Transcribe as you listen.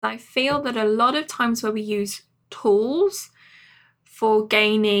I feel that a lot of times where we use tools for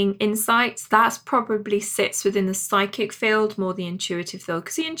gaining insights, that's probably sits within the psychic field more the intuitive field,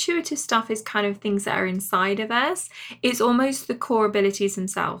 because the intuitive stuff is kind of things that are inside of us. It's almost the core abilities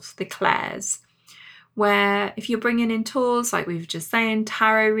themselves, the clairs, where if you're bringing in tools like we were just saying,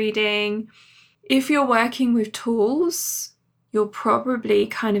 tarot reading, if you're working with tools, you're probably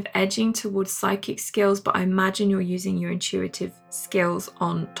kind of edging towards psychic skills, but I imagine you're using your intuitive skills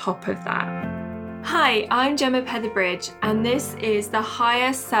on top of that. Hi, I'm Gemma Petherbridge, and this is the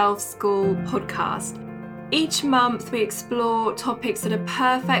Higher Self School podcast. Each month, we explore topics that are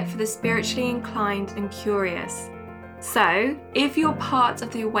perfect for the spiritually inclined and curious. So, if you're part of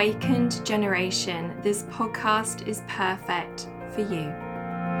the awakened generation, this podcast is perfect for you.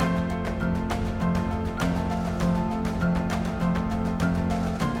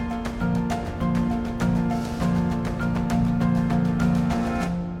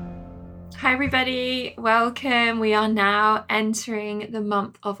 Hi everybody, welcome. We are now entering the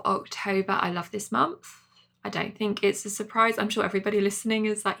month of October. I love this month. I don't think it's a surprise. I'm sure everybody listening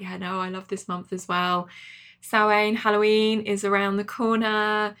is like, yeah, no, I love this month as well. Samhain, Halloween is around the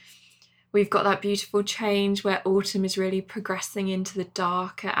corner. We've got that beautiful change where autumn is really progressing into the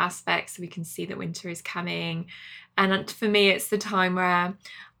darker aspects, so we can see that winter is coming. And for me, it's the time where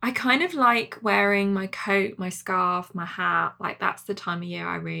I kind of like wearing my coat, my scarf, my hat. Like that's the time of year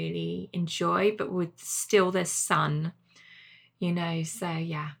I really enjoy, but with still this sun, so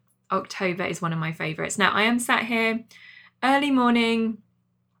yeah, October is one of my favorites. Now I am sat here early morning,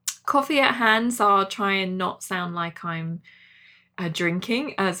 coffee at hand, so I'll try and not sound like I'm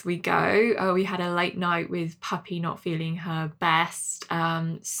drinking as we go. We had a late night with Puppy not feeling her best.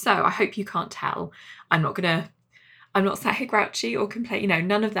 So I hope you can't tell. I'm not sat here grouchy or complain,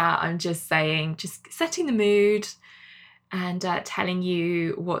 none of that. I'm just saying, just setting the mood and telling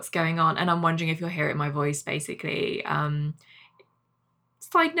you what's going on. And I'm wondering if you'll hear it in my voice, basically. Side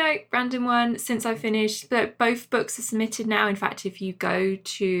note, random one, since I finished, both books are submitted now. In fact, if you go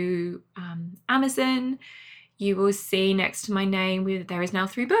to Amazon, you will see next to my name, there is now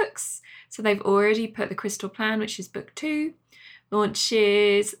 3 books. So they've already put The Crystal Plan, which is book 2,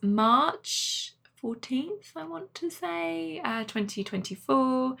 launches March 14th, I want to say,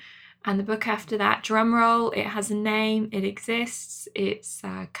 2024. And the book after that, drumroll, it has a name, it exists, its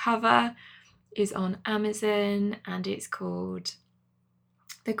cover is on Amazon, and it's called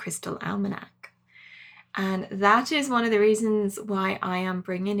The Crystal Almanac. And that is one of the reasons why I am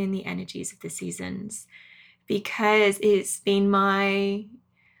bringing in the energies of the seasons, because it's been my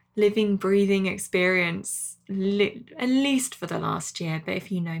living, breathing experience, at least for the last year. But if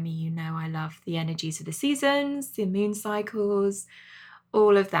you know me, you know I love the energies of the seasons, the moon cycles,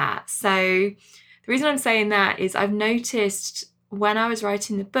 all of that. So the reason I'm saying that is I've noticed when I was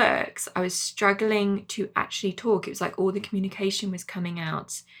writing the books, I was struggling to actually talk. It was like all the communication was coming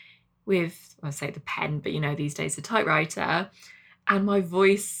out with, I'll say the pen, but these days the typewriter, and my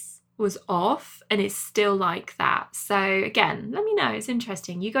voice was off, and it's still like that. So again, let me know. It's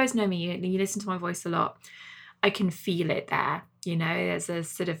interesting. You guys know me. You listen to my voice a lot. I can feel it there. There's a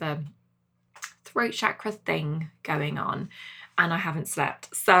sort of a throat chakra thing going on, and I haven't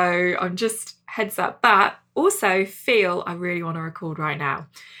slept. So I'm just heads up, but also feel I really want to record right now.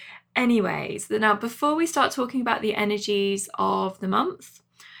 Anyways, now before we start talking about the energies of the month,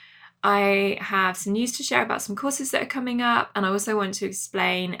 I have some news to share about some courses that are coming up, and I also want to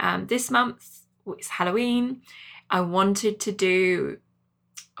explain this month, it's Halloween. I wanted to do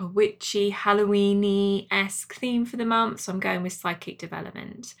a witchy, Halloween-y-esque theme for the month, so I'm going with psychic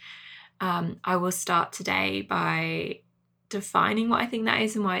development. I will start today by defining what I think that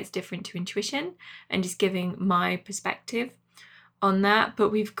is and why it's different to intuition, and just giving my perspective on that.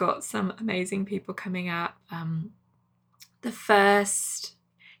 But we've got some amazing people coming up. The first...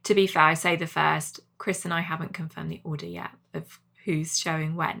 To be fair, I say the first, Chris and I haven't confirmed the order yet of who's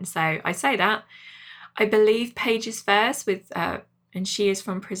showing when. So I say that. I believe Paige is first and she is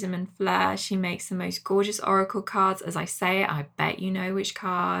from Prism and Fleur. She makes the most gorgeous oracle cards. As I say, I bet you know which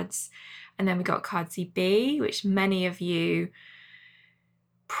cards. And then we got Cardsy B, which many of you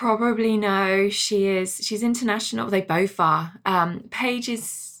probably know. She's international. They both are. Paige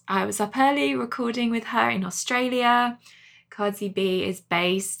I was up early recording with her in Australia. Cardsy B is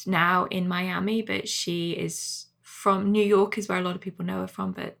based now in Miami, but she is from New York, is where a lot of people know her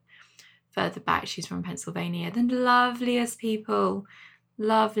from, but further back, she's from Pennsylvania. The loveliest people,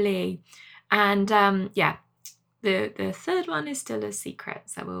 lovely. And the third one is still a secret,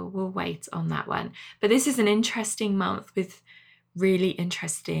 so we'll wait on that one. But this is an interesting month with really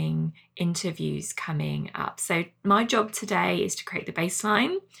interesting interviews coming up. So my job today is to create the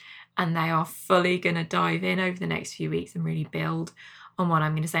baseline, and they are fully going to dive in over the next few weeks and really build on what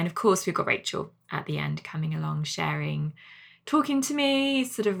I'm going to say. And of course, we've got Rachel at the end coming along, sharing, talking to me,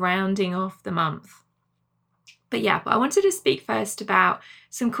 sort of rounding off the month. But I wanted to speak first about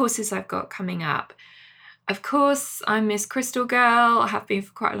some courses I've got coming up. Of course, I'm Miss Crystal Girl. I have been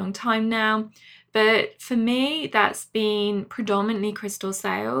for quite a long time now. But for me, that's been predominantly crystal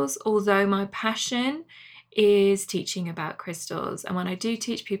sales, although my passion is teaching about crystals. And when I do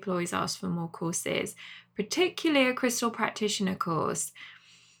teach, people always ask for more courses, particularly a crystal practitioner course.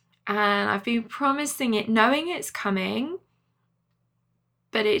 And I've been promising it, knowing it's coming,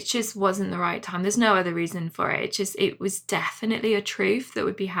 but it just wasn't the right time. There's no other reason for it. It was definitely a truth that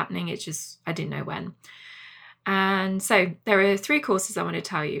would be happening. I didn't know when. And so there are 3 courses I want to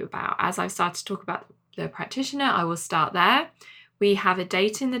tell you about. As I've started to talk about the practitioner, I will start there. We have a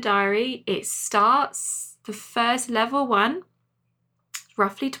date in the diary. It starts the first level 1,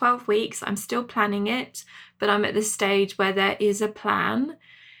 roughly 12 weeks. I'm still planning it, but I'm at the stage where there is a plan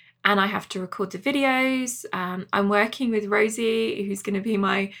and I have to record the videos. I'm working with Rosie, who's going to be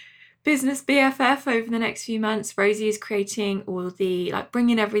my business BFF over the next few months. Rosie is creating all the,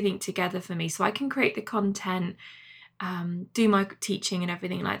 bringing everything together for me so I can create the content, do my teaching and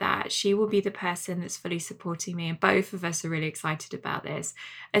everything like that. She will be the person that's fully supporting me, and both of us are really excited about this,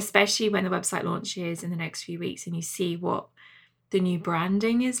 especially when the website launches in the next few weeks and you see what the new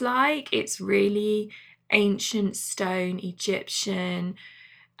branding is like. It's really ancient stone, Egyptian,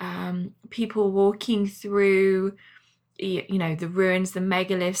 people walking through the ruins, the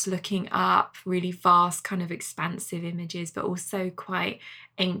megaliths, looking up, really vast, kind of expansive images, but also quite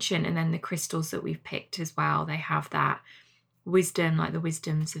ancient. And then the crystals that we've picked as well, they have that wisdom, like the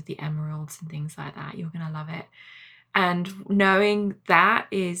wisdoms of the emeralds and things like that. You're going to love it. And knowing that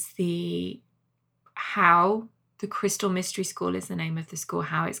is how the Crystal Mystery School is the name of the school,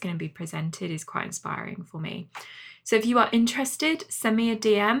 how it's going to be presented is quite inspiring for me. So if you are interested, send me a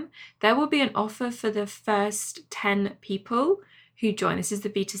DM. There will be an offer for the first 10 people who join. This is the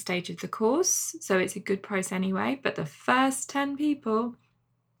beta stage of the course, so it's a good price anyway, but the first 10 people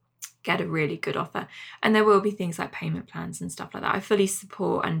get a really good offer. And there will be things like payment plans and stuff like that. I fully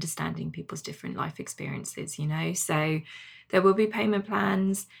support understanding people's different life experiences, so there will be payment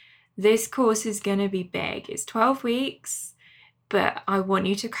plans. This course is going to be big. It's 12 weeks. But I want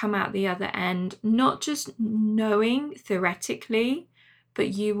you to come out the other end, not just knowing theoretically,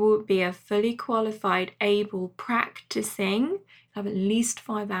 but you will be a fully qualified, able, practicing, have at least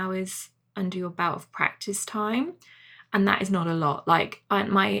 5 hours under your belt of practice time. And that is not a lot.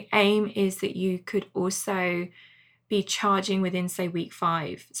 My aim is that you could also be charging within, say, week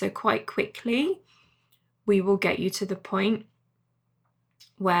 5. So quite quickly, we will get you to the point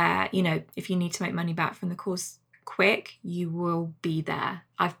where, if you need to make money back from the course quick, you will be there.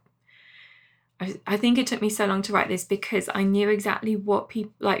 I think it took me so long to write this because I knew exactly what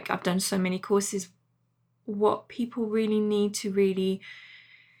people, I've done so many courses, what people really need to really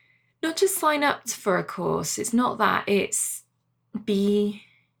not just sign up for a course. It's not that, it's really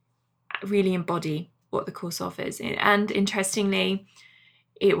embody what the course offers. And interestingly,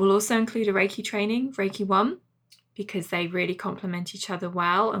 it will also include a Reiki training, Reiki 1, because they really complement each other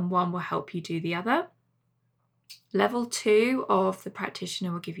well, and one will help you do the other. Level 2 of the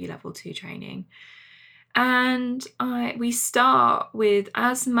practitioner will give you level 2 training. And we start with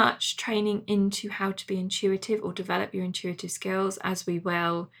as much training into how to be intuitive or develop your intuitive skills as we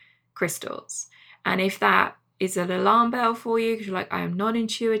will crystals. And if that is an alarm bell for you, because you're like, I am not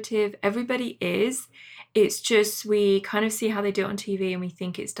intuitive, everybody is. It's just we kind of see how they do it on TV and we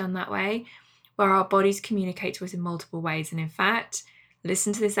think it's done that way, where our bodies communicate to us in multiple ways. And in fact,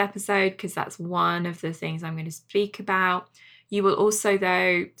 listen to this episode because that's one of the things I'm going to speak about. You will also,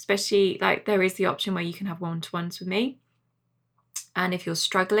 though, especially there is the option where you can have one-to-ones with me. And if you're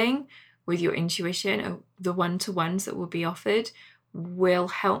struggling with your intuition, the one-to-ones that will be offered will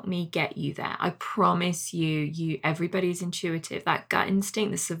help me get you there. I promise you, everybody's intuitive. That gut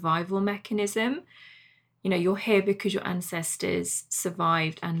instinct, the survival mechanism, you're here because your ancestors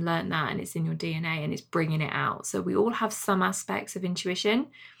survived and learned that, and it's in your DNA and it's bringing it out. So we all have some aspects of intuition,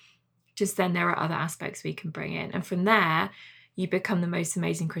 just then there are other aspects we can bring in. And from there, you become the most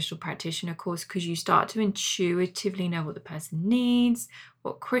amazing crystal practitioner, of course, because you start to intuitively know what the person needs,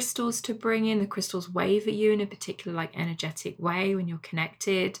 what crystals to bring in. The crystals wave at you in a particular energetic way when you're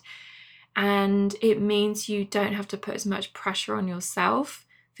connected. And it means you don't have to put as much pressure on yourself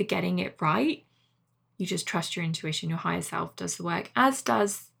for getting it right. You just trust your intuition. Your higher self does the work, as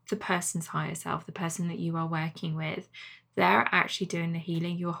does the person's higher self, the person that you are working with. they're actually doing the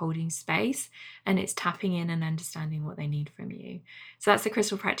healing. You're holding space, and it's tapping in and understanding what they need from you. So that's the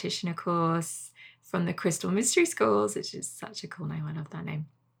Crystal Practitioner course from the Crystal Mystery Schools, which is such a cool name. I love that name.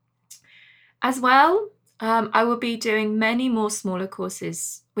 As well, I will be doing many more smaller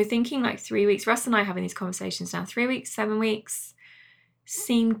courses. We're thinking like 3 weeks. Russ and I are having these conversations now. 3 weeks, 7 weeks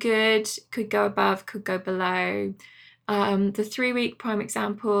seem good. Could go above, could go below. The 3-week prime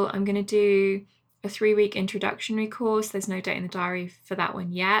example, I'm going to do a 3-week introductory course. There's no date in the diary for that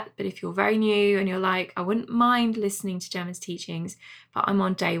one yet, but if you're very new and you're like, I wouldn't mind listening to Gemma's teachings, but I'm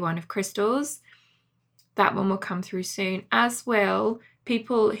on day 1 of crystals, that one will come through soon, as will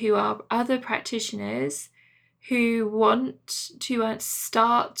people who are other practitioners who want to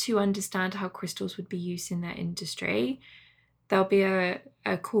start to understand how crystals would be used in their industry. There'll be a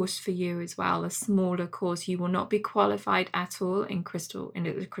course for you as well, a smaller course. You will not be qualified at all in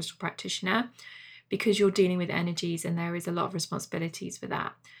the crystal practitioner, because you're dealing with energies and there is a lot of responsibilities for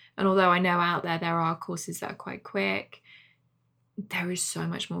that. And although I know out there are courses that are quite quick, there is so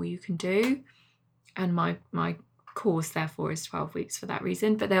much more you can do. And my course therefore is 12 weeks for that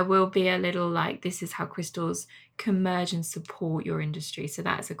reason. But there will be a little like, this is how crystals can merge and support your industry. So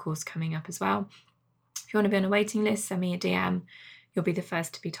that's a course coming up as well. If you want to be on a waiting list, send me a DM. You'll be the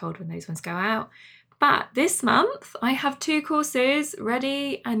first to be told when those ones go out. But this month I have 2 courses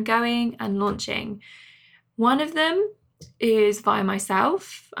ready and going and launching. One of them is via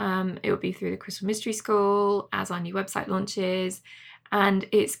myself. It will be through the Crystal Mystery School as our new website launches. And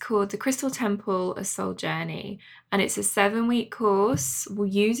it's called The Crystal Temple, A Soul Journey. And it's a 7-week course. We're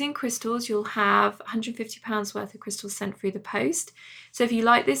using crystals. You'll have £150 worth of crystals sent through the post. So if you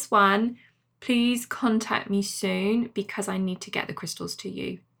like this one, please contact me soon, because I need to get the crystals to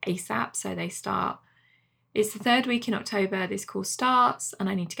you ASAP. So they start, it's the 3rd week in October, this course starts, and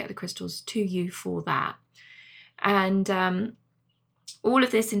I need to get the crystals to you for that. And all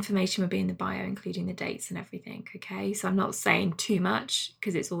of this information will be in the bio, including the dates and everything, okay? So I'm not saying too much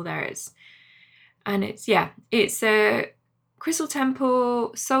because it's all there is. And it's a Crystal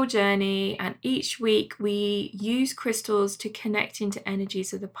Temple Soul Journey, and each week we use crystals to connect into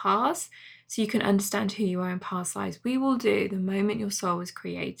energies of the past so you can understand who you are in past lives. We will do the moment your soul was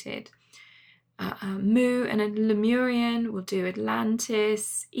created. Mu and a Lemurian, we'll do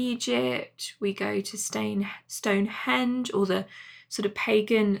Atlantis, Egypt, we go to Stonehenge, or the sort of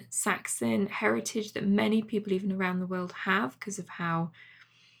pagan Saxon heritage that many people even around the world have because of how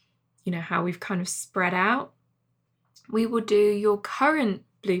we've kind of spread out. We will do your current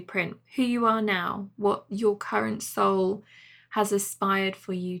blueprint, who you are now, what your current soul has aspired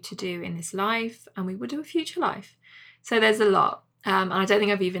for you to do in this life, and we will do a future life. So there's a lot. And I don't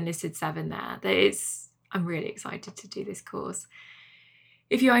think I've even listed 7 there. I'm really excited to do this course.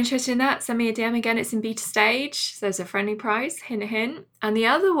 If you are interested in that, send me a DM. Again, it's in beta stage, so there's a friendly price, hint, hint. And the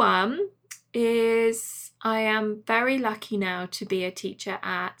other one is, I am very lucky now to be a teacher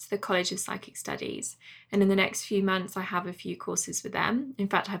at the College of Psychic Studies. And in the next few months, I have a few courses with them. In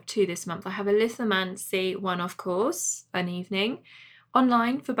fact, I have 2 this month. I have a Lithomancy one-off course, an evening,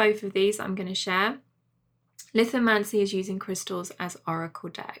 online for both of these I'm going to share. Lithomancy is using crystals as oracle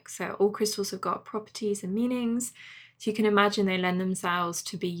decks. So all crystals have got properties and meanings. So you can imagine they lend themselves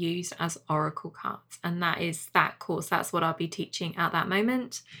to be used as oracle cards. And that is that course. That's what I'll be teaching at that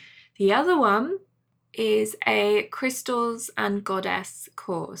moment. The other one is a crystals and goddess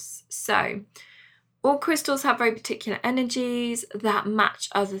course. So all crystals have very particular energies that match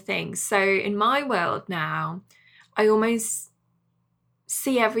other things. So in my world now, I almost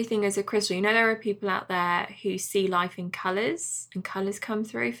see everything as a crystal. There are people out there who see life in colours and colours come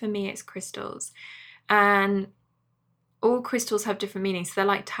through. For me, it's crystals. And all crystals have different meanings. So they're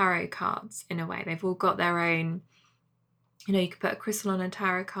like tarot cards in a way. They've all got their own, you could put a crystal on a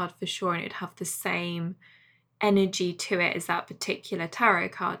tarot card for sure, and it'd have the same energy to it as that particular tarot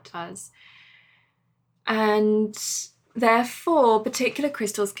card does. And therefore, particular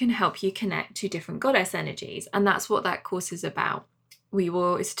crystals can help you connect to different goddess energies. And that's what that course is about.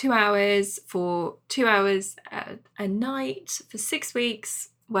 It's 2 hours for 2 hours a night for 6 weeks,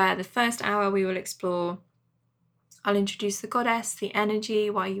 where the first hour we will explore, I'll introduce the goddess, the energy,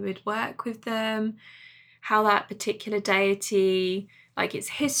 why you would work with them, how that particular deity, like its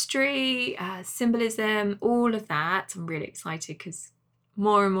history, symbolism, all of that. I'm really excited because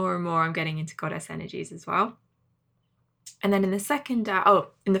more and more and more I'm getting into goddess energies as well. And then in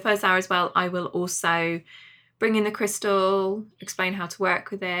the first hour as well, I will also bring in the crystal, explain how to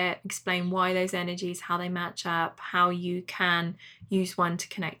work with it, explain why those energies, how they match up, how you can use one to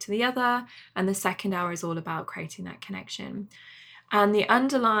connect to the other. And the second hour is all about creating that connection. And the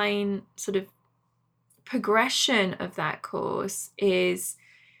underlying sort of progression of that course is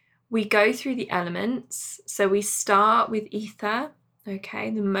we go through the elements. So we start with ether, okay,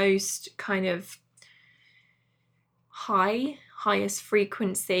 the most kind of highest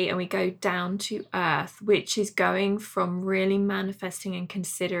frequency, and we go down to earth, which is going from really manifesting and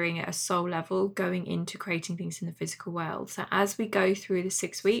considering at a soul level, going into creating things in the physical world. So as we go through the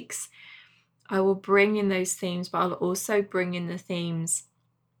 6 weeks, I will bring in those themes, but I'll also bring in the themes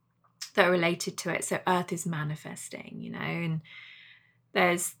that are related to it. So earth is manifesting, you know, and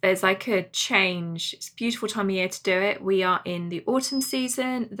there's like a change. It's a beautiful time of year to do it. We are in the autumn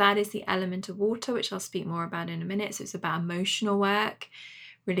season. That is the element of water, which I'll speak more about in a minute. So it's about emotional work,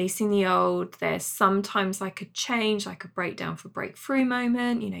 releasing the old. There's sometimes like a change, like a breakdown for breakthrough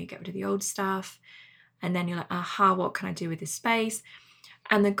moment. You know, you get rid of the old stuff and then you're like, aha, what can I do with this space?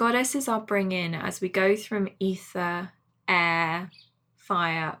 And the goddesses are bringing, as we go from ether, air,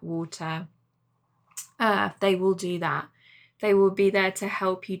 fire, water, earth, they will do that. They will be there to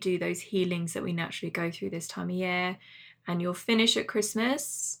help you do those healings that we naturally go through this time of year. And you'll finish at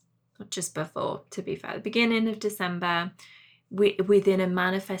Christmas, or just before, to be fair, the beginning of December, within a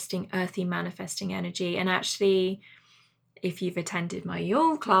manifesting, earthy manifesting energy. And actually, if you've attended my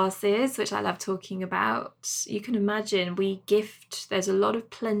Yule classes, which I love talking about, you can imagine we gift, there's a lot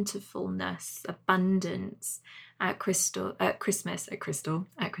of plentifulness, abundance at Christmas.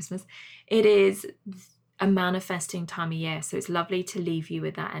 It is a manifesting time of year. So it's lovely to leave you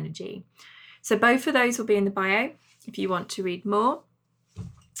with that energy. So both of those will be in the bio if you want to read more,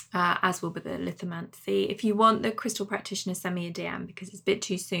 as will be the lithomancy. If you want the crystal practitioner, send me a DM because it's a bit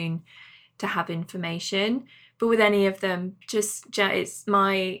too soon to have information. But with any of them, it's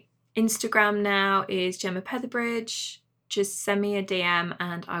my Instagram now is Gemma Petherbridge. Just send me a DM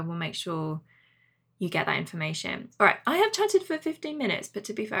and I will make sure you get that information. All right, I have chatted for 15 minutes, but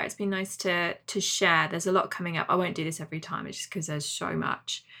to be fair, it's been nice to share. There's a lot coming up. I won't do this every time. It's just because there's so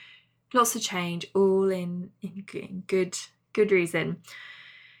much. Lots of change, all in good reason.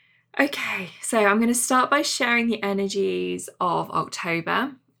 Okay, so I'm going to start by sharing the energies of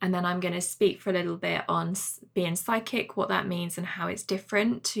October. And then I'm going to speak for a little bit on being psychic, what that means and how it's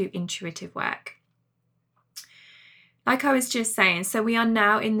different to intuitive work. Like I was just saying, so we are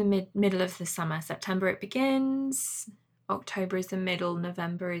now in the middle of the summer. September it begins, October is the middle,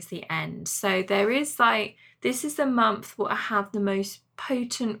 November is the end. So there is this is the month where I have the most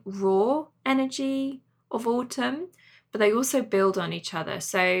potent raw energy of autumn, but they also build on each other.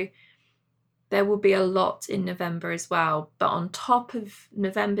 So there will be a lot in November as well. But on top of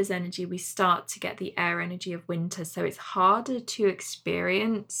November's energy, we start to get the air energy of winter. So it's harder to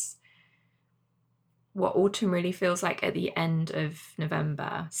experience what autumn really feels like at the end of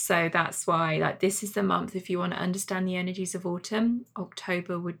November. So that's why this is the month, if you want to understand the energies of autumn,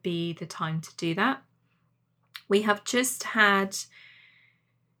 October would be the time to do that. We have just had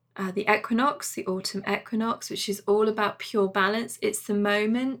the equinox, the autumn equinox, which is all about pure balance. It's the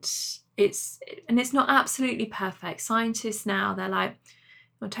moment, it's not absolutely perfect. Scientists now, they're like,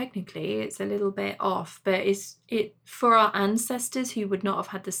 well, technically it's a little bit off, but it for our ancestors who would not have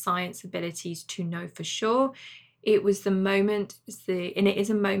had the science abilities to know for sure, it was the moment, and it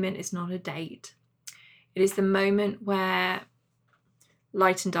is a moment, it's not a date. It is the moment where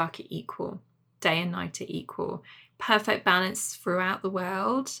light and dark are equal, day and night are equal, perfect balance throughout the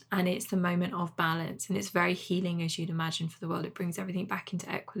world, and it's the moment of balance, and it's very healing, as you'd imagine, for the world. It brings everything back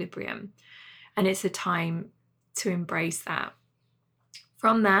into equilibrium, and it's a time to embrace that.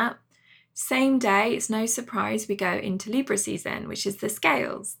 From that same day, it's no surprise we go into Libra season, which is the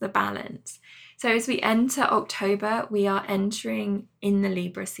scales, the balance. So as we enter October, we are entering in the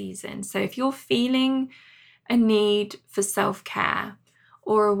Libra season. So if you're feeling a need for self-care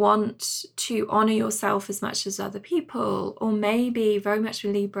or a want to honor yourself as much as other people, or maybe very much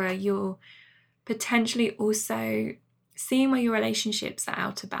with Libra, you're potentially also seeing where your relationships are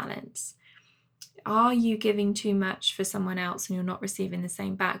out of balance. Are you giving too much for someone else and you're not receiving the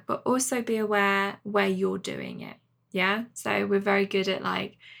same back? But also be aware where you're doing it. Yeah. So we're very good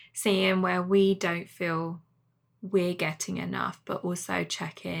at seeing where we don't feel we're getting enough, but also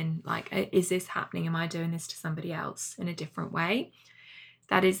check in, is this happening? Am I doing this to somebody else in a different way?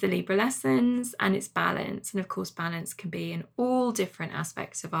 That is the Libra lessons, and it's balance. And of course, balance can be in all different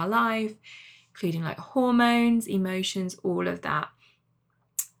aspects of our life, including hormones, emotions, all of that.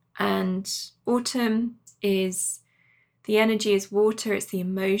 And autumn is, the energy is water, it's the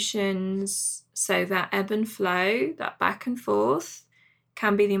emotions. So that ebb and flow, that back and forth,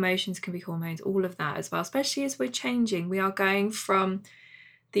 can be the emotions, can be hormones, all of that as well, especially as we're changing. We are going from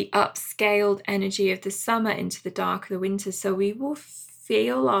the upscaled energy of the summer into the dark of the winter. So we will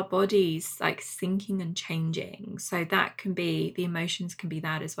feel our bodies like sinking and changing. So that can be, the emotions can be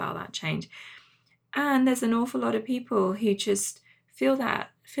that as well, that change. And there's an awful lot of people who just feel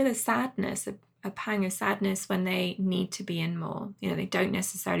a sadness, a pang of sadness when they need to be in more. They don't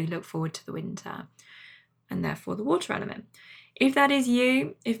necessarily look forward to the winter, and therefore the water element. If that is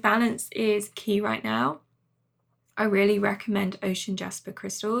you, if balance is key right now, I really recommend ocean jasper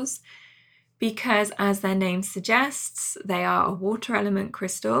crystals, because as their name suggests, they are a water element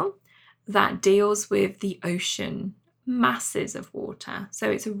crystal that deals with the ocean, masses of water.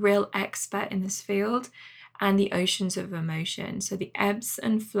 So it's a real expert in this field, and the oceans of emotion. So the ebbs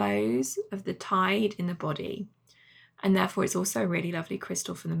and flows of the tide in the body. And therefore it's also a really lovely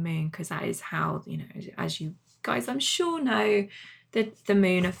crystal for the moon, because that is how, as you guys I'm sure know, that the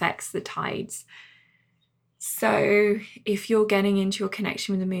moon affects the tides. So if you're getting into your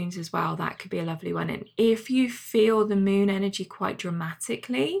connection with the moons as well, that could be a lovely one. And if you feel the moon energy quite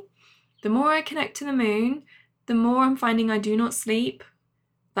dramatically, the more I connect to the moon, the more I'm finding I do not sleep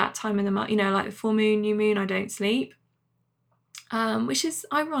that time of the month, like the full moon, new moon, I don't sleep, which is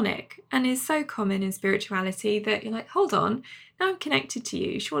ironic and is so common in spirituality that you're like, hold on, now I'm connected to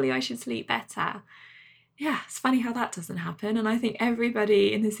you, surely I should sleep better. Yeah, it's funny how that doesn't happen. And I think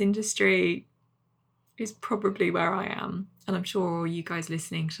everybody in this industry is probably where I am. And I'm sure all you guys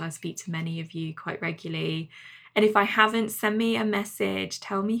listening, because I speak to many of you quite regularly. And if I haven't, send me a message,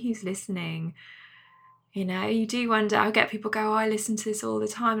 tell me who's listening. You do wonder, I'll get people go, I listen to this all the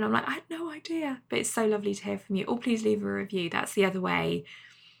time. And I'm like, I had no idea. But it's so lovely to hear from you. Or please leave a review. That's the other way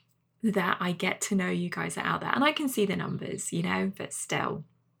that I get to know you guys are out there. And I can see the numbers, but still.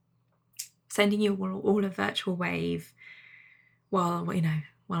 Sending you all a virtual wave while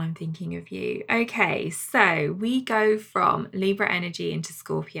I'm thinking of you. Okay, so we go from Libra energy into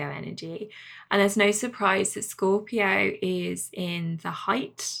Scorpio energy. And there's no surprise that Scorpio is in the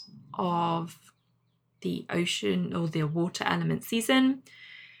height of the ocean or the water element season.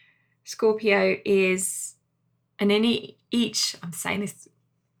 Scorpio is, and in each, I'm saying this,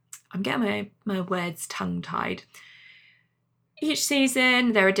 I'm getting my words tongue-tied. Each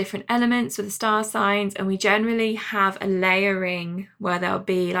season, there are different elements of the star signs, and we generally have a layering where there'll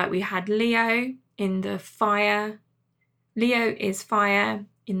be, like we had Leo in the fire. Leo is fire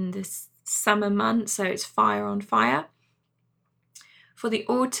in the summer months, so it's fire on fire. For the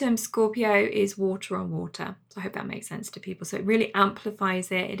autumn, Scorpio is water on water. So I hope that makes sense to people. So it really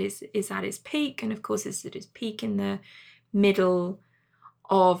amplifies it. It is at its peak, and of course it's at its peak in the middle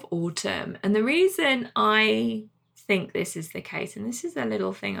of autumn. And the reason I think this is the case, and this is a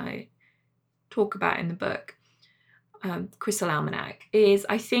little thing I talk about in the book, Crystal Almanac, is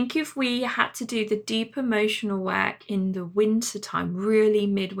I think if we had to do the deep emotional work in the winter time, really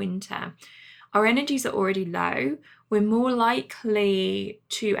midwinter, our energies are already low. We're more likely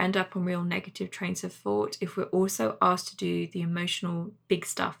to end up on real negative trains of thought if we're also asked to do the emotional big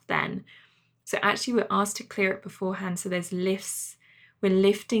stuff then. So actually we're asked to clear it beforehand. So there's lifts. We're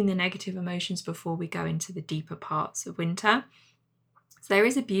lifting the negative emotions before we go into the deeper parts of winter. So there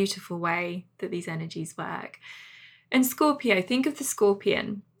is a beautiful way that these energies work. And Scorpio, think of the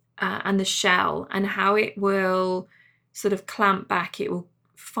scorpion and the shell and how it will sort of clamp back. It will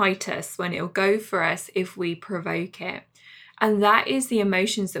fight us, when it will go for us if we provoke it. And that is the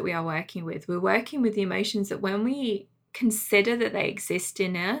emotions that we are working with. We're working with the emotions that when we consider that they exist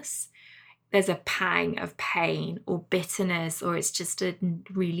in us, there's a pang of pain or bitterness, or it's just a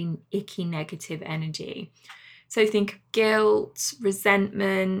really icky negative energy. So think of guilt,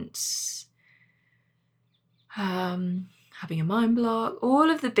 resentment, having a mind block, all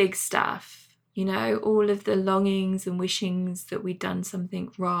of the big stuff, all of the longings and wishings that we'd done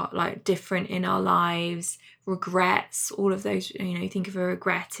something wrong, like different in our lives, regrets, all of those, think of a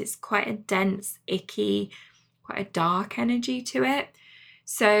regret, it's quite a dense, icky, quite a dark energy to it.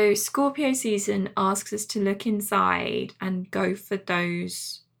 So Scorpio season asks us to look inside and go for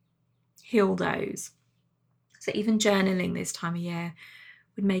those, heal those. So even journaling this time of year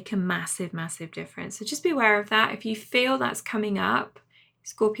would make a massive, massive difference. So just be aware of that. If you feel that's coming up,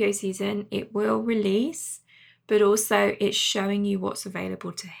 Scorpio season, it will release, but also it's showing you what's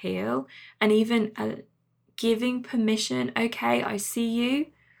available to heal, and even giving permission. Okay, I see you.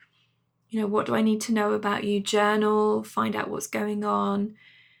 What do I need to know about you? Journal, find out what's going on,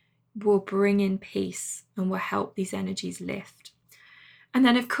 will bring in peace and will help these energies lift. And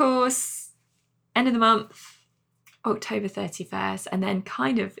then, of course, end of the month, October 31st, and then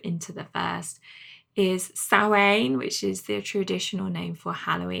kind of into the 1st, is Samhain, which is the traditional name for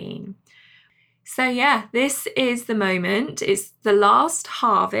Halloween. So yeah, this is the moment. It's the last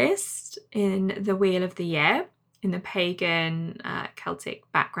harvest in the wheel of the year. in the pagan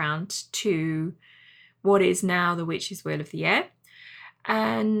Celtic background to what is now the witch's wheel of the year.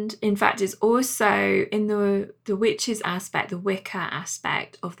 And in fact, it's also in the witches aspect, the Wicca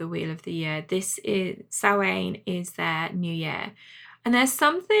aspect of the wheel of the year. This is Samhain is their new year. And there's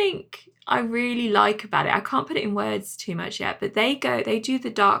something I really like about it. I can't put it in words too much yet, but they do the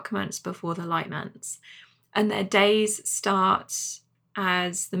dark months before the light months. And their days start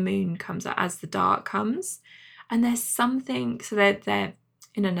as the moon comes out, as the dark comes. And there's something, so they're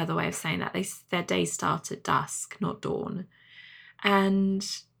in another way of saying that, their days start at dusk, not dawn. And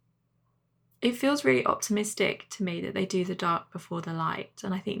it feels really optimistic to me that they do the dark before the light.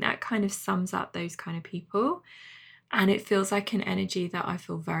 And I think that kind of sums up those kind of people. And it feels like an energy that I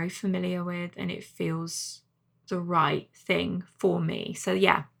feel very familiar with, and it feels the right thing for me. So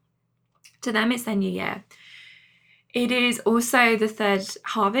yeah, to them, it's their new year. It is also the third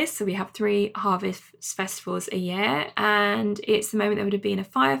harvest. So we have 3 harvest festivals a year, and it's the moment there would have been a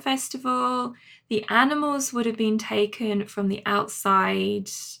fire festival. The animals would have been taken from the outside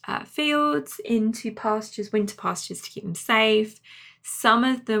fields into pastures, winter pastures, to keep them safe. Some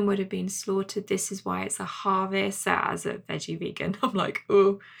of them would have been slaughtered. This is why it's a harvest. So as a veggie vegan, I'm like,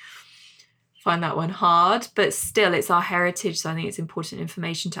 oh, find that one hard. But still, it's our heritage. So I think it's important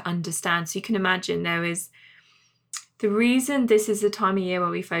information to understand. So you can imagine there is... The reason this is the time of year where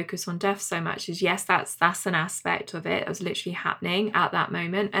we focus on death so much is, yes, that's an aspect of it. It was literally happening at that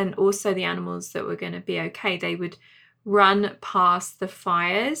moment. And also the animals that were going to be okay, they would run past the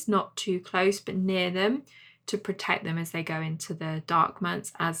fires, not too close, but near them, to protect them as they go into the dark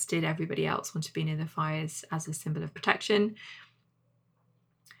months, as did everybody else want to be near the fires as a symbol of protection.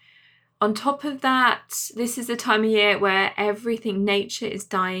 On top of that, this is the time of year where everything, nature is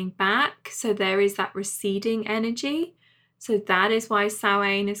dying back. So there is that receding energy. So that is why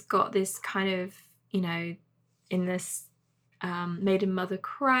Samhain has got this kind of, in this Maiden Mother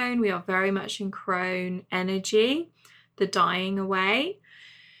crone, we are very much in crone energy, the dying away.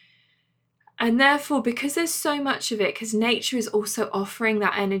 And therefore, because there's so much of it, because nature is also offering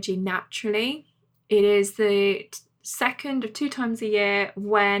that energy naturally, it is the second of 2 times a year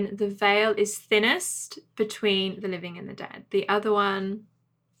when the veil is thinnest between the living and the dead. The other one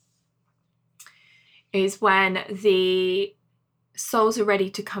is when the souls are ready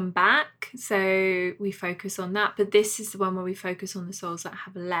to come back, so we focus on that. But this is the one where we focus on the souls that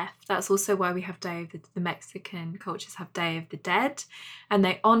have left. That's also why we have Day of the Mexican cultures have Day of the Dead, and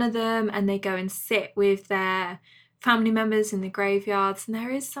they honor them and they go and sit with their family members in the graveyards. And there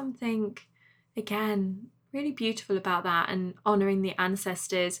is something, again, really beautiful about that, and honouring the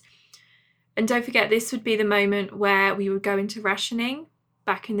ancestors. And don't forget, this would be the moment where we would go into rationing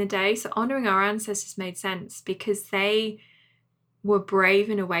back in the day. So honouring our ancestors made sense because they were brave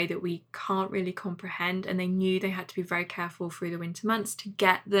in a way that we can't really comprehend, and they knew they had to be very careful through the winter months to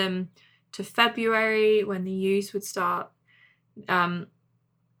get them to February when the ewes would start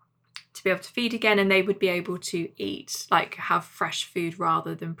to be able to feed again, and they would be able to eat, like have fresh food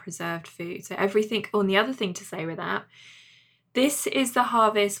rather than preserved food. So everything. On the other thing to say with that, this is the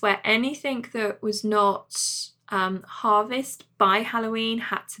harvest where anything that was not harvest by Halloween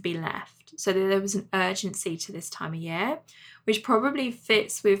had to be left. So there was an urgency to this time of year, which probably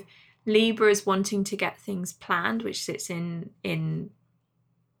fits with Libra's wanting to get things planned, which sits in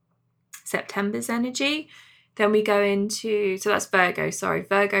September's energy. Then we go into, so that's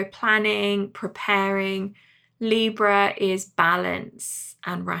Virgo planning, preparing. Libra is balance,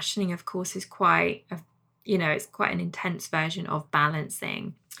 and rationing, of course, is quite it's quite an intense version of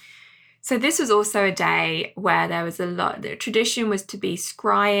balancing. So this was also a day where there was a lot, the tradition was to be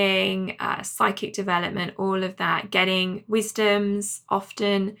scrying, psychic development, all of that, getting wisdoms.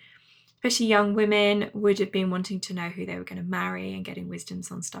 Often, especially young women, would have been wanting to know who they were going to marry and getting wisdoms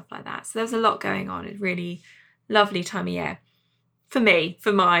on stuff like that. So there's a lot going on. It's really lovely time of year. For me,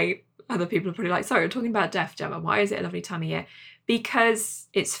 for my other people are probably like, sorry, we're talking about death, Gemma. Why is it a lovely time of year? Because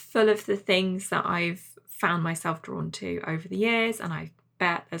it's full of the things that I've found myself drawn to over the years, and I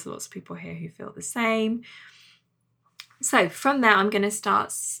bet there's lots of people here who feel the same. So from there, I'm going to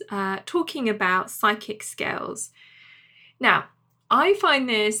start talking about psychic skills. Now, I find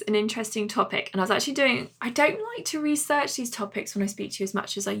this an interesting topic, and I was actually I don't like to research these topics when I speak to you as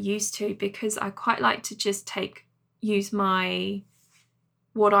much as I used to, because I quite like to just use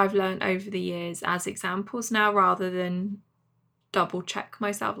what I've learned over the years as examples now, rather than double check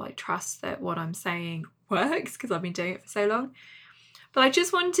myself, like trust that what I'm saying works, because I've been doing it for so long. But I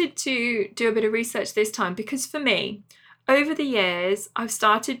just wanted to do a bit of research this time, because for me, over the years, I've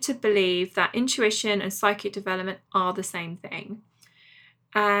started to believe that intuition and psychic development are the same thing.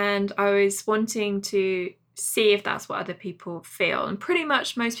 And I was wanting to see if that's what other people feel. And pretty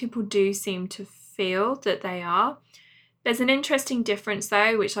much most people do seem to feel that they are. There's an interesting difference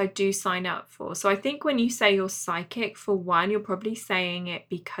though, which I do sign up for. So I think when you say you're psychic, for one, you're probably saying it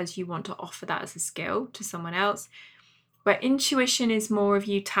because you want to offer that as a skill to someone else. Where intuition is more of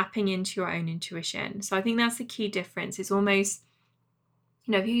you tapping into your own intuition. So I think that's the key difference. It's almost,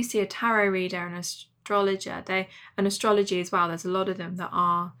 if you see a tarot reader and an astrologer, and astrology as well, there's a lot of them that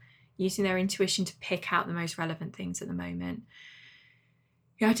are using their intuition to pick out the most relevant things at the moment.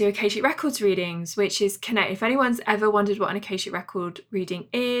 I do Akashic Records readings, which is connect. If anyone's ever wondered what an Akashic Record reading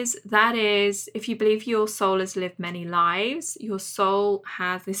is, that is, if you believe your soul has lived many lives, your soul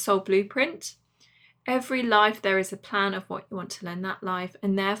has this soul blueprint. Every life there is a plan of what you want to learn that life,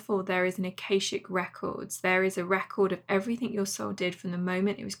 and therefore there is an Akashic Records. There is a record of everything your soul did from the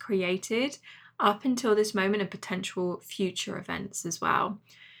moment it was created up until this moment, and potential future events as well.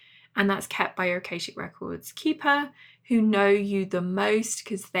 And that's kept by your Akashic Records keeper, who know you the most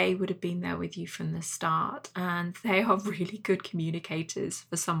because they would have been there with you from the start. And they are really good communicators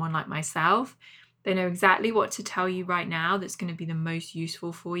for someone like myself. They know exactly what to tell you right now that's going to be the most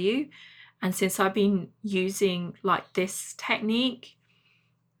useful for you. And since I've been using like this technique,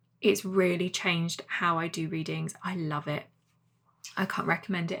 it's really changed how I do readings. I love it. I can't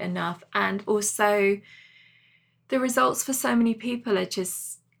recommend it enough. And also the results for so many people are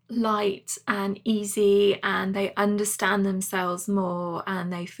just light and easy, and they understand themselves more,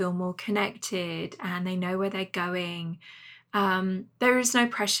 and they feel more connected, and they know where they're going. There is no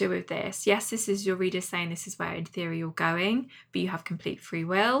pressure with this. Yes, this is your reader saying this is where in theory you're going, but you have complete free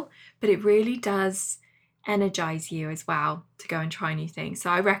will. But it really does energize you as well to go and try new things. So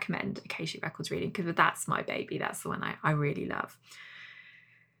I recommend Akashic Records reading because that's my baby. That's the one I really love.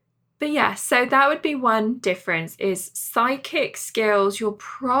 But yeah, so that would be one difference, is psychic skills. You're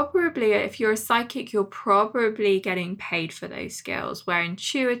probably, if you're a psychic, you're probably getting paid for those skills, where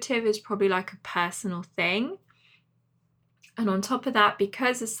intuitive is probably like a personal thing. And on top of that,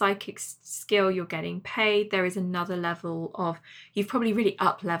 because a psychic skill you're getting paid, there is another level of, you've probably really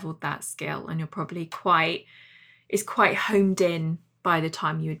up-leveled that skill, and you're probably quite homed in by the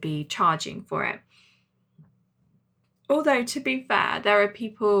time you would be charging for it. Although, to be fair, there are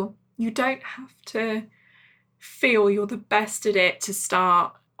people, you don't have to feel you're the best at it to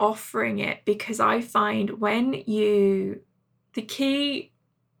start offering it, because I find the key,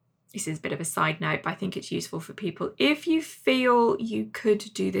 this is a bit of a side note, but I think it's useful for people. If you feel you could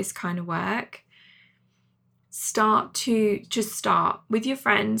do this kind of work, start with your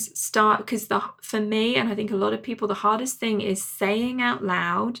friends, because for me, and I think a lot of people, the hardest thing is saying out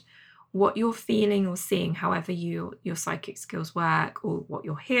loud what you're feeling or seeing, however your psychic skills work, or what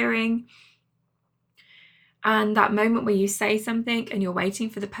you're hearing. And that moment where you say something and you're waiting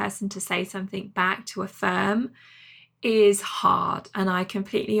for the person to say something back to affirm is hard, and I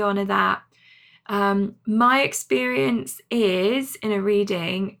completely honor that. My experience is, in a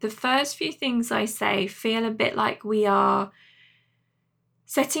reading, the first few things I say feel a bit like we are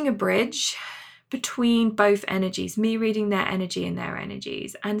setting a bridge between both energies, me reading their energy and their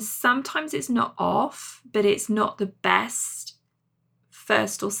energies. And sometimes it's not off, but it's not the best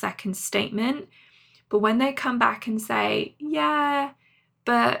first or second statement. But when they come back and say, yeah,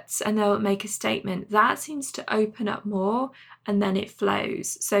 but, and they'll make a statement, that seems to open up more, and then it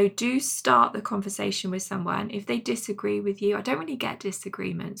flows. So do start the conversation with someone. If they disagree with you, I don't really get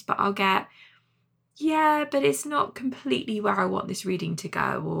disagreements, but I'll get, yeah, but it's not completely where I want this reading to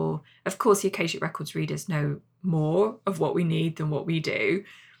go. Or, of course, the Akashic Records readers know more of what we need than what we do.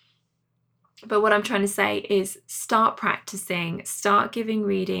 But what I'm trying to say is start practicing, start giving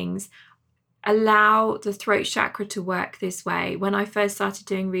readings, allow the throat chakra to work this way. When I first started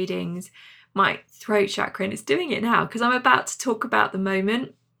doing readings, my throat chakra, and it's doing it now, because I'm about to talk about the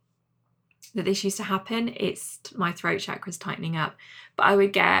moment that this used to happen, my throat chakra is tightening up. But I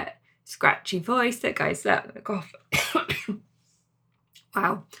would get scratchy voice that goes that cough.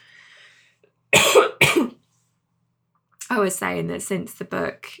 Wow. I was saying that since the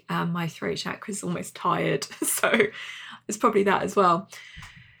book, my throat chakra is almost tired, so it's probably that as well.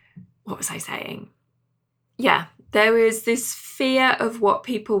 What was I saying? Yeah, there is this fear of what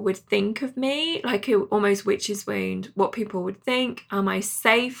people would think of me, like almost witch's wound, what people would think. Am I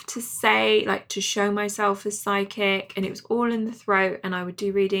safe to say, like, to show myself as psychic? And it was all in the throat, and I would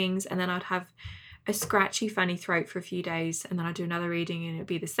do readings, and then I'd have a scratchy, funny throat for a few days, and then I'd do another reading and it'd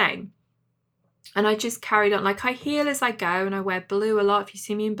be the same. And I just carried on. Like, I heal as I go, and I wear blue a lot. If you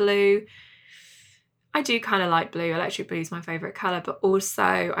see me in blue, I do kind of like blue. Electric blue is my favorite color, but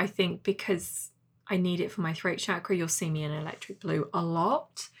also I think because I need it for my throat chakra, you'll see me in electric blue a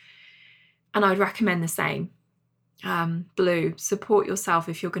lot. And I'd recommend the same. Blue, support yourself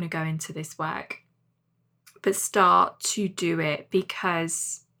if you're going to go into this work, but start to do it,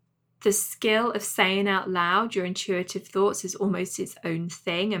 because the skill of saying out loud your intuitive thoughts is almost its own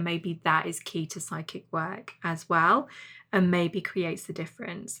thing, and maybe that is key to psychic work as well, and maybe creates the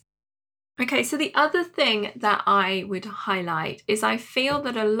difference. Okay, so the other thing that I would highlight is I feel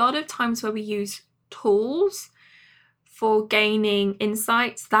that a lot of times where we use tools for gaining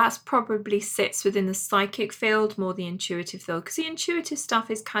insights, that's probably sits within the psychic field more the intuitive field, because the intuitive stuff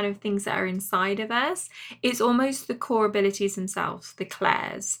is kind of things that are inside of us. It's almost the core abilities themselves, the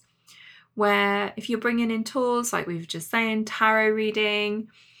clairs, where if you're bringing in tools like we were just saying, tarot reading.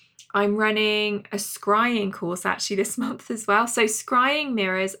 I'm running a scrying course actually this month as well. So scrying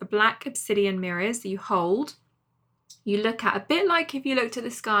mirrors are black obsidian mirrors that you hold. You look at, a bit like if you looked at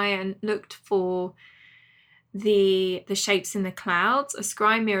the sky and looked for the shapes in the clouds. A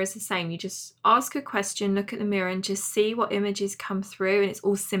scrying mirror is the same. You just ask a question, look at the mirror, and just see what images come through, and it's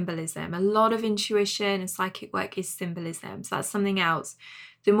all symbolism. A lot of intuition and psychic work is symbolism, so that's something else.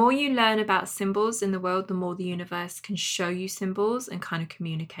 The more you learn about symbols in the world, the more the universe can show you symbols and kind of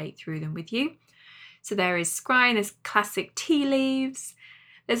communicate through them with you. So there is scrying, there's classic tea leaves,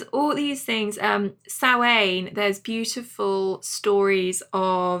 there's all these things. Samhain, there's beautiful stories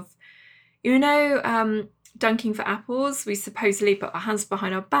of, dunking for apples. We supposedly put our hands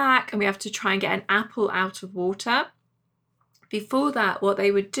behind our back and we have to try and get an apple out of water. Before that, what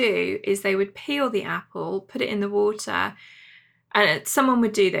they would do is they would peel the apple, put it in the water, and someone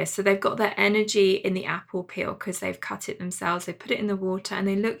would do this. So they've got their energy in the apple peel because they've cut it themselves. They put it in the water and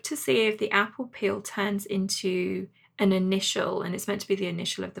they look to see if the apple peel turns into an initial, and it's meant to be the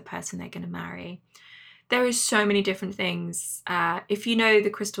initial of the person they're going to marry. There is so many different things. If you know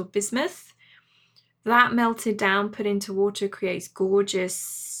the crystal bismuth, that melted down, put into water, creates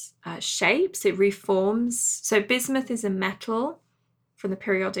gorgeous shapes. It reforms. So bismuth is a metal from the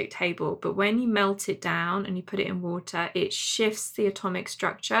periodic table, but when you melt it down and you put it in water, it shifts the atomic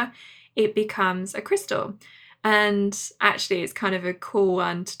structure. It becomes a crystal. And actually, it's kind of a cool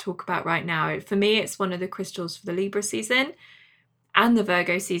one to talk about right now. For me, it's one of the crystals for the Libra season and the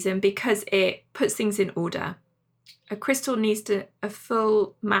Virgo season because it puts things in order. A crystal needs a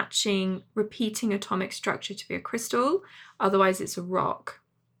full matching, repeating atomic structure to be a crystal. Otherwise, it's a rock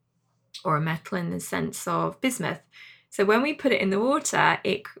or a metal in the sense of bismuth. So when we put it in the water,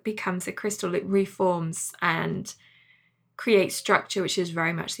 it becomes a crystal. It reforms and creates structure, which is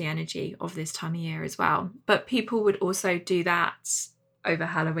very much the energy of this time of year as well. But people would also do that over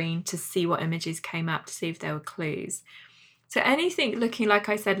Halloween to see what images came up, to see if there were clues. So anything looking, like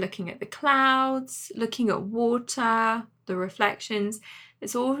I said, looking at the clouds, looking at water, the reflections,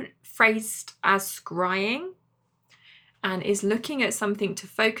 it's all phrased as scrying and is looking at something to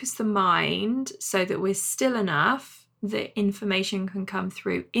focus the mind so that we're still enough that information can come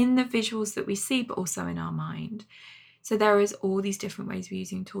through in the visuals that we see, but also in our mind. So there is all these different ways of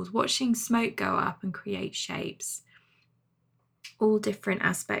using tools. Watching smoke go up and create shapes, all different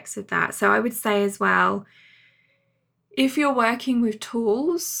aspects of that. So I would say as well, if you're working with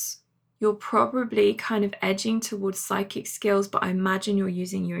tools, you're probably kind of edging towards psychic skills, but I imagine you're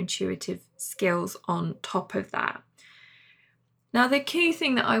using your intuitive skills on top of that. Now, the key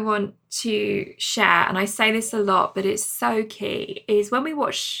thing that I want to share, and I say this a lot, but it's so key, is when we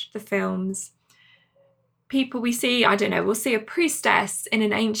watch the films, people we see, we'll see a priestess in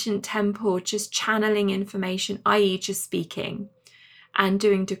an ancient temple just channeling information, i.e. just speaking and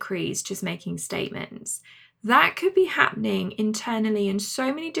doing decrees, just making statements. That could be happening internally in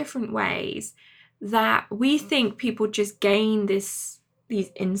so many different ways that we think people just gain these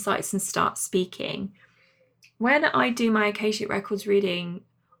insights and start speaking. When I do my Akashic Records reading,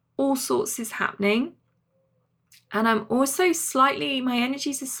 all sorts is happening. And I'm also my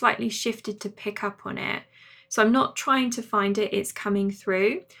energies are slightly shifted to pick up on it. So I'm not trying to find it, it's coming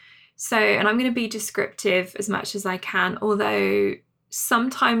through. So, and I'm going to be descriptive as much as I can, although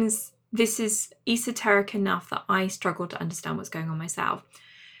sometimes this is esoteric enough that I struggle to understand what's going on myself.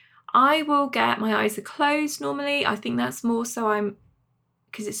 I will get, my eyes are closed normally. I think that's more so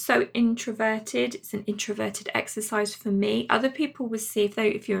because it's so introverted. It's an introverted exercise for me. Other people will see,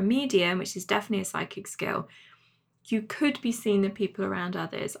 if you're a medium, which is definitely a psychic skill, you could be seeing the people around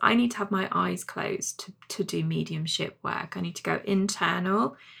others. I need to have my eyes closed to do mediumship work. I need to go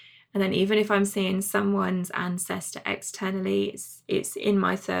internal. And then even if I'm seeing someone's ancestor externally, it's in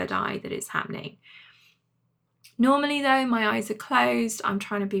my third eye that it's happening. Normally though, my eyes are closed. I'm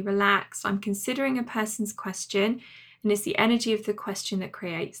trying to be relaxed. I'm considering a person's question, and it's the energy of the question that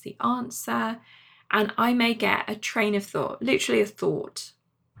creates the answer. And I may get a train of thought, literally a thought.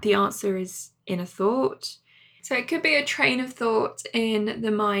 the answer is in a thought. So it could be a train of thought in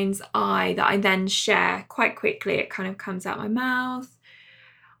the mind's eye that I then share quite quickly. It kind of comes out my mouth.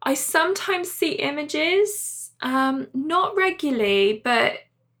 I sometimes see images, not regularly, but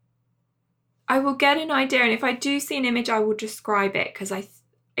I will get an idea. And if I do see an image, I will describe it, because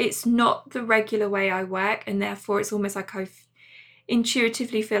it's not the regular way I work. And therefore it's almost like I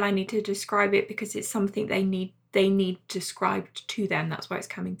intuitively feel I need to describe it because it's something they need described to them. That's why it's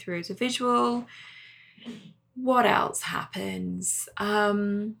coming through as a visual. What else happens?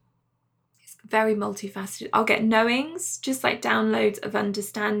 It's very multifaceted. I'll get knowings, just like downloads of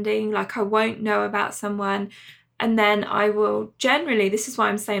understanding. Like I won't know about someone, and then I will generally, this is why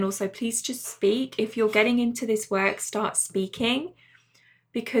I'm saying also, please just speak. If you're getting into this work, start speaking,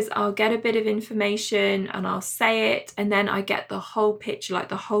 because I'll get a bit of information and I'll say it, and then I get the whole picture, like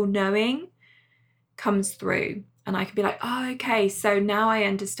the whole knowing comes through. And I can be like, oh, okay, so now I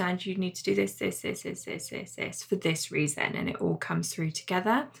understand you need to do this for this reason. And it all comes through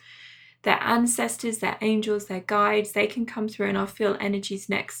together. Their ancestors, their angels, their guides, they can come through, and I'll feel energies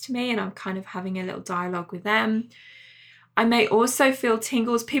next to me, and I'm kind of having a little dialogue with them. I may also feel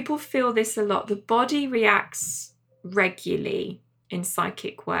tingles. People feel this a lot. The body reacts regularly in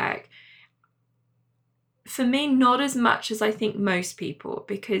psychic work. For me, not as much as I think most people,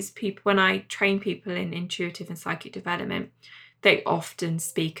 because when I train people in intuitive and psychic development, they often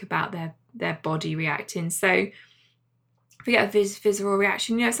speak about their body reacting. So if you get a visceral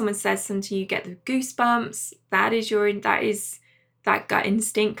reaction, you know, someone says something to you, you get the goosebumps. That is that gut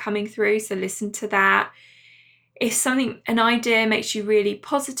instinct coming through. So listen to that. If an idea makes you really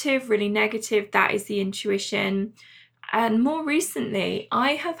positive, really negative, that is the intuition. And more recently,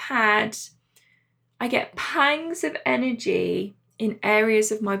 I get pangs of energy in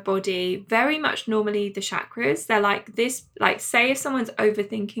areas of my body, very much normally the chakras. They're like this, like say if someone's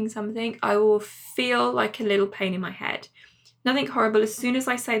overthinking something, I will feel like a little pain in my head. Nothing horrible. As soon as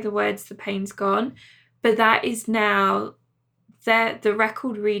I say the words, the pain's gone. But that is now the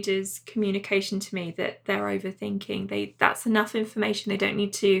record reader's communication to me that they're overthinking. That's enough information. They don't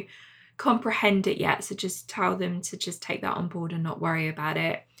need to comprehend it yet. So just tell them to just take that on board and not worry about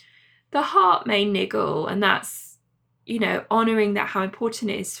it. The heart may niggle, and that's, you know, honoring that how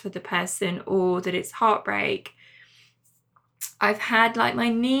important it is for the person, or that it's heartbreak. I've had like my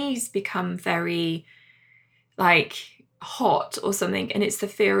knees become very like hot or something, and it's the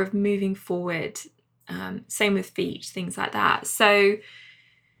fear of moving forward. Same with feet, things like that. So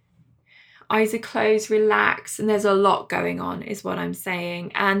eyes are closed, relax, and there's a lot going on is what I'm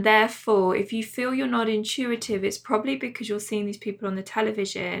saying. And therefore, if you feel you're not intuitive, it's probably because you're seeing these people on the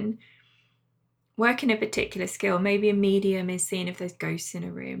television working a particular skill. Maybe a medium is seeing if there's ghosts in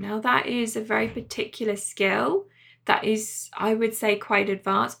a room. Now that is a very particular skill that is, I would say, quite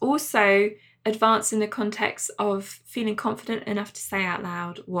advanced. Also advanced in the context of feeling confident enough to say out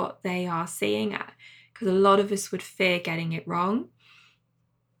loud what they are seeing, because a lot of us would fear getting it wrong.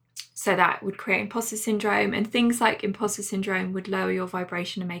 So that would create imposter syndrome, and things like imposter syndrome would lower your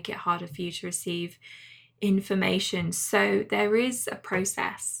vibration and make it harder for you to receive information. So there is a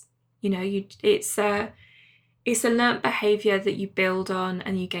process. You know, it's a learnt behavior that you build on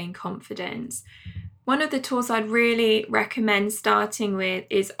and you gain confidence. One of the tools I'd really recommend starting with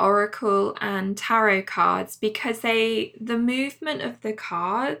is Oracle and Tarot cards, because the movement of the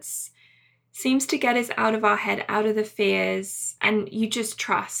cards seems to get us out of our head, out of the fears, and you just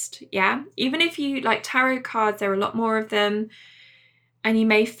trust. Yeah, even if you like tarot cards, there are a lot more of them, and you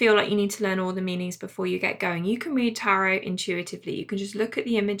may feel like you need to learn all the meanings before you get going. You can read tarot intuitively. You can just look at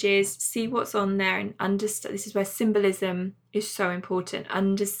the images, see what's on there, and understand. This is where symbolism is so important.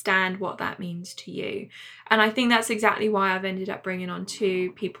 Understand what that means to you. And I think that's exactly why I've ended up bringing on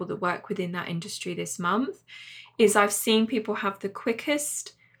 2 people that work within that industry this month, is I've seen people have the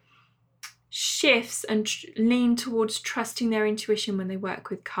quickest shifts and lean towards trusting their intuition when they work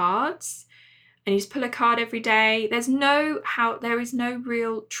with cards. And you just pull a card every day. There is no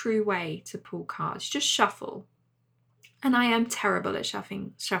real true way to pull cards. Just shuffle. And I am terrible at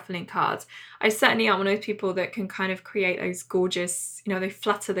shuffling cards. I certainly aren't one of those people that can kind of create those gorgeous, you know, they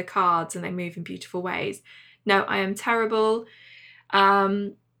flutter the cards and they move in beautiful ways. No, I am terrible.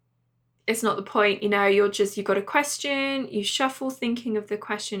 It's not the point, you know, you've got a question, you shuffle thinking of the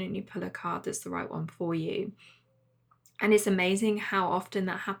question, and you pull a card that's the right one for you. And it's amazing how often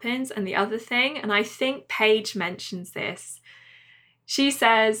that happens. And the other thing, and I think Paige mentions this, she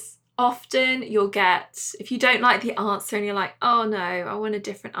says often you'll get, if you don't like the answer and you're like, oh no, I want a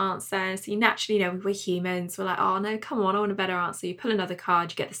different answer. And so you naturally, you know, we're humans, we're like, oh no, come on, I want a better answer. You pull another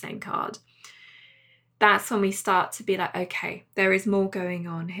card, you get the same card. that's when we start to be like, okay, there is more going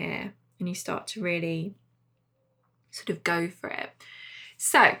on here, and you start to really sort of go for it.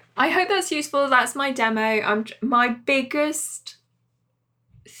 So I hope that's useful. That's my demo. My biggest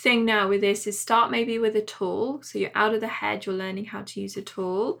thing now with this is start maybe with a tool. So you're out of the head, you're learning how to use a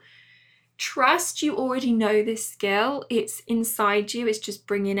tool. Trust you already know this skill. It's inside you. It's just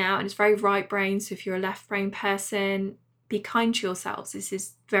bringing out, and it's very right brain. So if you're a left brain person, be kind to yourselves. This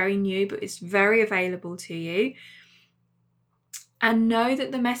is very new, but it's very available to you. And know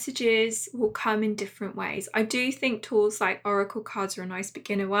that the messages will come in different ways. I do think tools like Oracle cards are a nice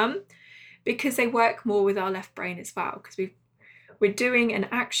beginner one because they work more with our left brain as well, because we're doing an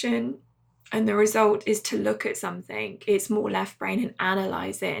action and the result is to look at something. It's more left brain and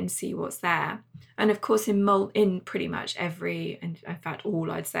analyze it and see what's there. And of course, in pretty much every, and in fact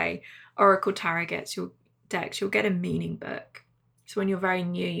all, I'd say, Oracle Tarot decks, you'll get a meaning book. So when you're very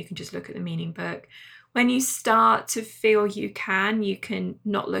new, you can just look at the meaning book. When you start to feel you can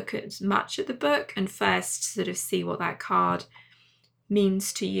not look as much at the book and first sort of see what that card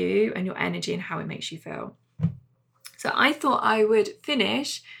means to you and your energy and how it makes you feel. So I thought I would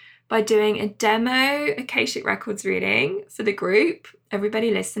finish by doing a demo Akashic Records reading for the group,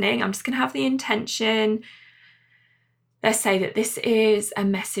 everybody listening. I'm just going to have the intention, let's say that this is a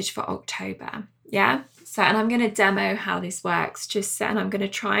message for October, yeah? So, and I'm going to demo how this works, and I'm going to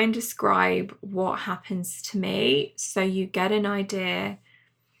try and describe what happens to me so you get an idea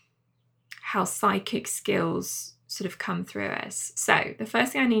how psychic skills sort of come through us. So the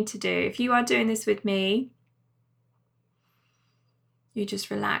first thing I need to do, if you are doing this with me, you just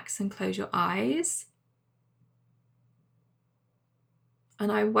relax and close your eyes.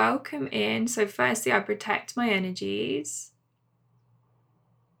 And I welcome in. So firstly, I protect my energies.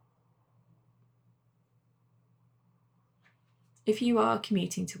 If you are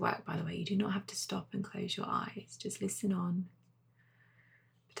commuting to work, by the way, you do not have to stop and close your eyes. Just listen on.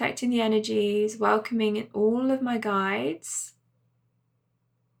 Protecting the energies, welcoming in all of my guides,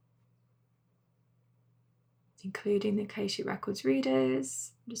 including the Akashic Records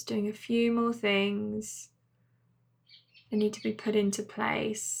readers. I'm just doing a few more things that need to be put into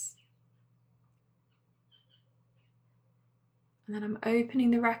place. And then I'm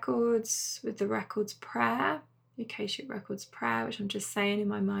opening the records with the records prayer, the Akashic Records prayer, which I'm just saying in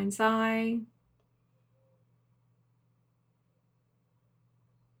my mind's eye.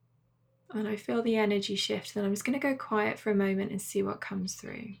 And I feel the energy shift. Then I'm just going to go quiet for a moment and see what comes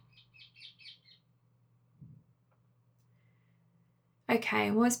through. Okay,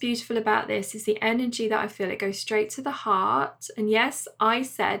 and what's beautiful about this is the energy that I feel. It goes straight to the heart. And yes, I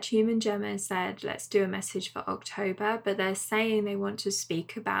said, Human Gemma said, let's do a message for October, but they're saying they want to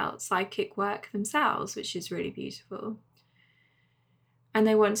speak about psychic work themselves, which is really beautiful. And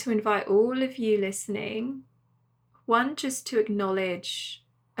they want to invite all of you listening, one, just to acknowledge,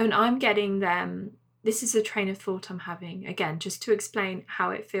 and I'm getting them, this is a train of thought I'm having, again, just to explain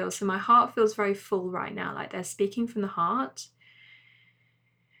how it feels. So my heart feels very full right now, like they're speaking from the heart.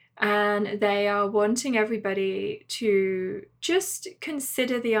 And they are wanting everybody to just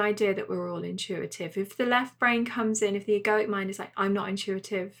consider the idea that we're all intuitive. If the left brain comes in, if the egoic mind is like, I'm not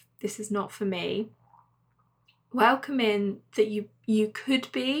intuitive, this is not for me, welcome in that you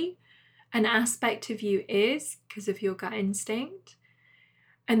could be, an aspect of you is, because of your gut instinct.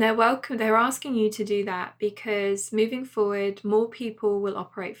 And they're asking you to do that because moving forward, more people will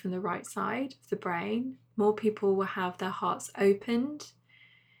operate from the right side of the brain. More people will have their hearts opened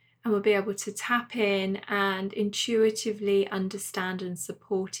and will be able to tap in and intuitively understand and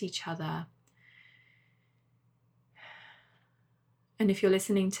support each other. And if you're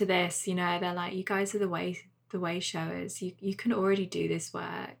listening to this, you know, they're like, you guys are the way showers. You can already do this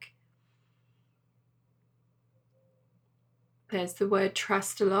work. There's the word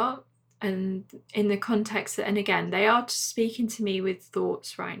trust a lot. And in the context, and again, they are speaking to me with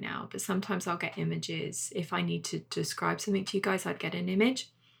thoughts right now, but sometimes I'll get images. If I need to describe something to you guys, I'd get an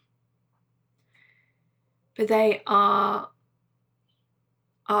image. But they are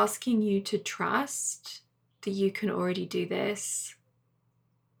asking you to trust that you can already do this.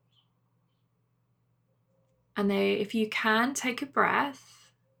 And if you can, take a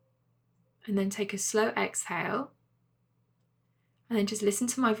breath and then take a slow exhale. And then just listen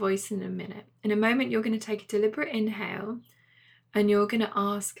to my voice in a minute. In a moment, you're going to take a deliberate inhale and you're going to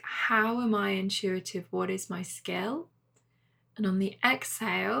ask, how am I intuitive? What is my skill? And on the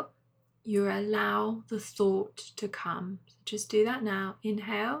exhale, you allow the thought to come. So just do that now.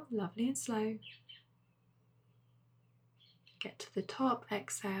 Inhale, lovely and slow. Get to the top,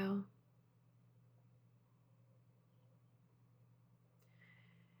 exhale.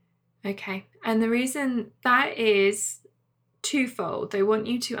 Okay, and the reason that is twofold. They want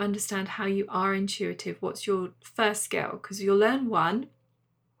you to understand how you are intuitive. What's your first skill? Because you'll learn one,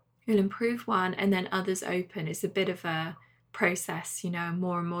 you'll improve one, and then others open. It's a bit of a process,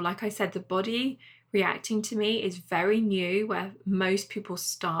 more and more. Like I said, the body reacting to me is very new, where most people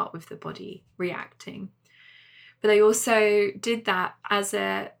start with the body reacting. But they also did that as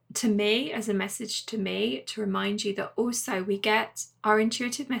a message to me, to remind you that also we get our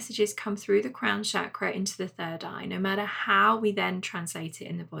intuitive messages come through the crown chakra into the third eye, no matter how we then translate it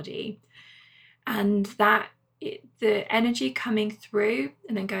in the body. And the energy coming through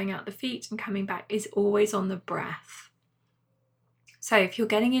and then going out the feet and coming back is always on the breath. So if you're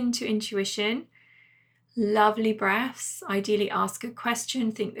getting into intuition, lovely breaths. Ideally ask a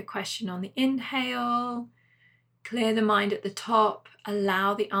question, think the question on the inhale, clear the mind at the top,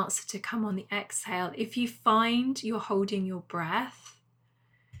 allow the answer to come on the exhale. If you find you're holding your breath,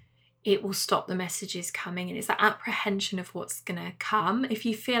 it will stop the messages coming, and it's that apprehension of what's going to come. If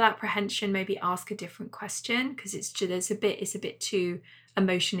you feel apprehension, maybe ask a different question, because it's a bit too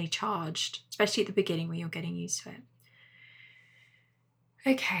emotionally charged, especially at the beginning when you're getting used to it.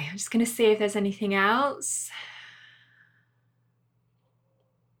 Okay, I'm just going to see if there's anything else.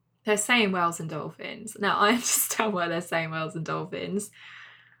 They're saying whales and dolphins. Now, I understand why they're saying whales and dolphins.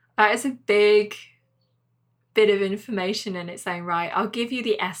 That is a big bit of information in its own right. I'll give you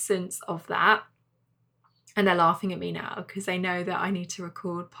the essence of that. And they're laughing at me now because they know that I need to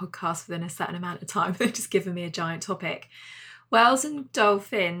record podcasts within a certain amount of time. They've just given me a giant topic. Whales and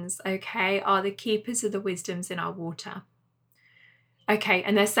dolphins, okay, are the keepers of the wisdoms in our water. Okay,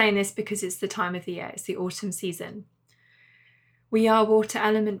 and they're saying this because it's the time of the year. It's the autumn season. We are water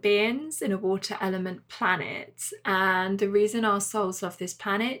element beings in a water element planet. And the reason our souls love this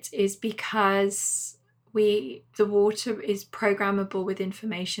planet is because the water is programmable with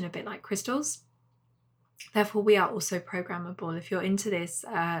information, a bit like crystals. Therefore, we are also programmable. If you're into this,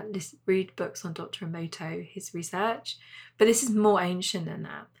 read books on Dr. Emoto, his research. But this is more ancient than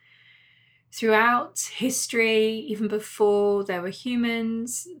that. Throughout history, even before there were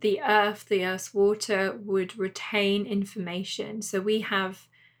humans, the Earth's water would retain information. So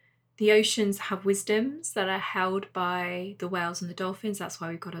the oceans have wisdoms that are held by the whales and the dolphins. That's why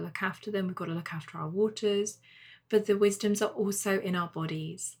we've got to look after them. We've got to look after our waters. But the wisdoms are also in our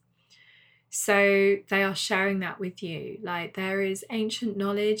bodies. So they are sharing that with you. Like, there is ancient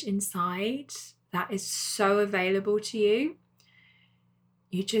knowledge inside that is so available to you.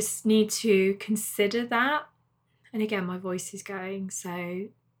 You just need to consider that. And again, my voice is going, so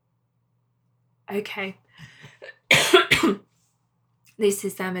okay. This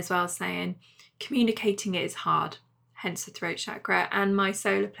is them as well saying communicating it is hard, hence the throat chakra. And my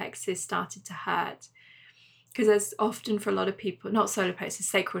solar plexus started to hurt because there's often, for a lot of people, not solar plexus,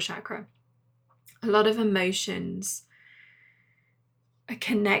 sacral chakra, a lot of emotions are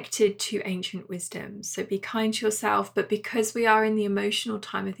connected to ancient wisdom. So be kind to yourself. But because we are in the emotional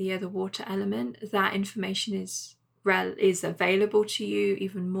time of the year, the water element, that information is available to you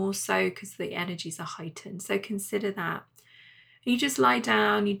even more so because the energies are heightened. So consider that. You just lie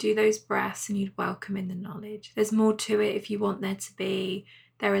down, you do those breaths, and you'd welcome in the knowledge. There's more to it if you want there to be.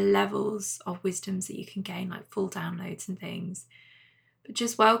 There are levels of wisdoms that you can gain, like full downloads and things. But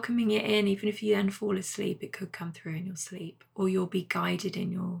just welcoming it in, even if you then fall asleep, it could come through in your sleep, or you'll be guided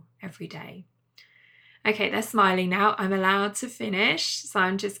in your everyday. Okay, they're smiling now. I'm allowed to finish, so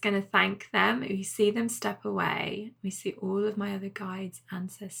I'm just going to thank them. We see them step away. We see all of my other guides,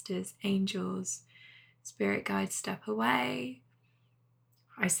 ancestors, angels, spirit guides step away.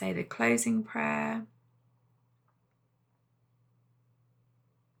 I say the closing prayer.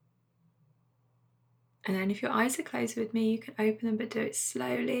 And then if your eyes are closed with me, you can open them, but do it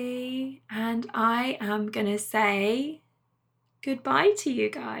slowly. And I am going to say goodbye to you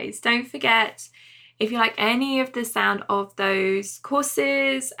guys. Don't forget, if you like any of the sound of those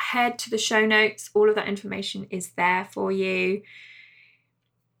courses, head to the show notes. All of that information is there for you.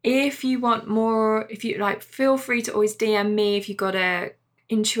 If you want more, if you like, feel free to always DM me if you've got a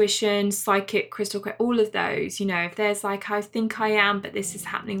intuition, psychic, crystal, all of those. If there's like, I think I am, but this is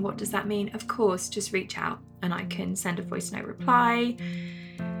happening, what does that mean? Of course, just reach out and I can send a voice note reply.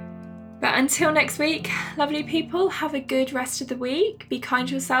 But until next week, lovely people, have a good rest of the week. Be kind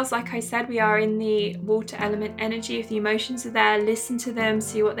to yourselves. Like I said, we are in the water element energy. If the emotions are there, listen to them,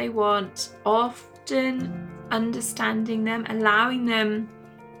 see what they want. Often understanding them, allowing them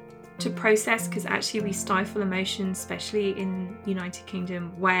to process, because actually we stifle emotions, especially in United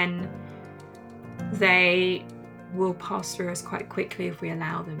Kingdom, when they will pass through us quite quickly if we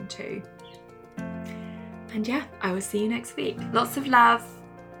allow them to. And yeah, I will see you next week. Lots of love.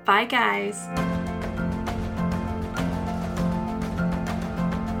 Bye, guys.